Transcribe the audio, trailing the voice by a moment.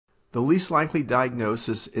The least likely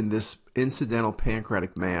diagnosis in this incidental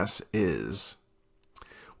pancreatic mass is,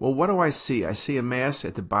 well, what do I see? I see a mass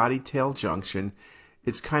at the body-tail junction.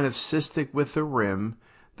 It's kind of cystic with the rim.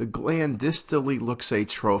 The gland distally looks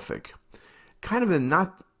atrophic. Kind of a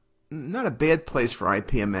not a bad place for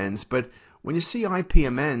IPMNs, but when you see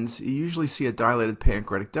IPMNs, you usually see a dilated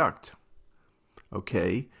pancreatic duct.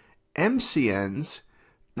 Okay, MCNs,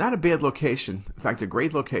 not a bad location. In fact, a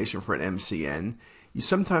great location for an MCN. You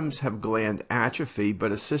sometimes have gland atrophy,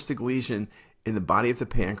 but a cystic lesion in the body of the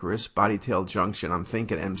pancreas, body-tail junction, I'm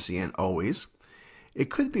thinking MCN always. It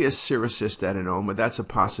could be a serous-cystadenoma. That's a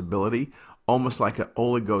possibility, almost like an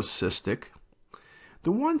oligocystic.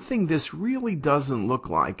 The one thing this really doesn't look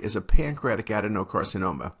like is a pancreatic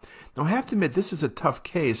adenocarcinoma. Now, I have to admit, this is a tough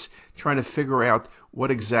case trying to figure out what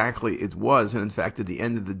exactly it was, and in fact, at the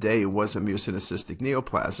end of the day, it was a mucinocystic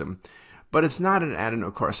neoplasm. But it's not an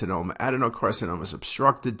adenocarcinoma. Adenocarcinoma is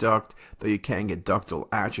obstructed duct, though you can get ductal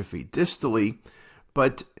atrophy distally,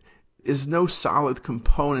 but is no solid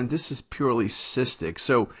component. This is purely cystic.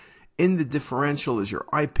 So in the differential is your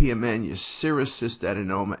IPMN, your serous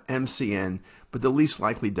cystadenoma, MCN, but the least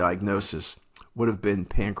likely diagnosis would have been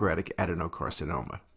pancreatic adenocarcinoma.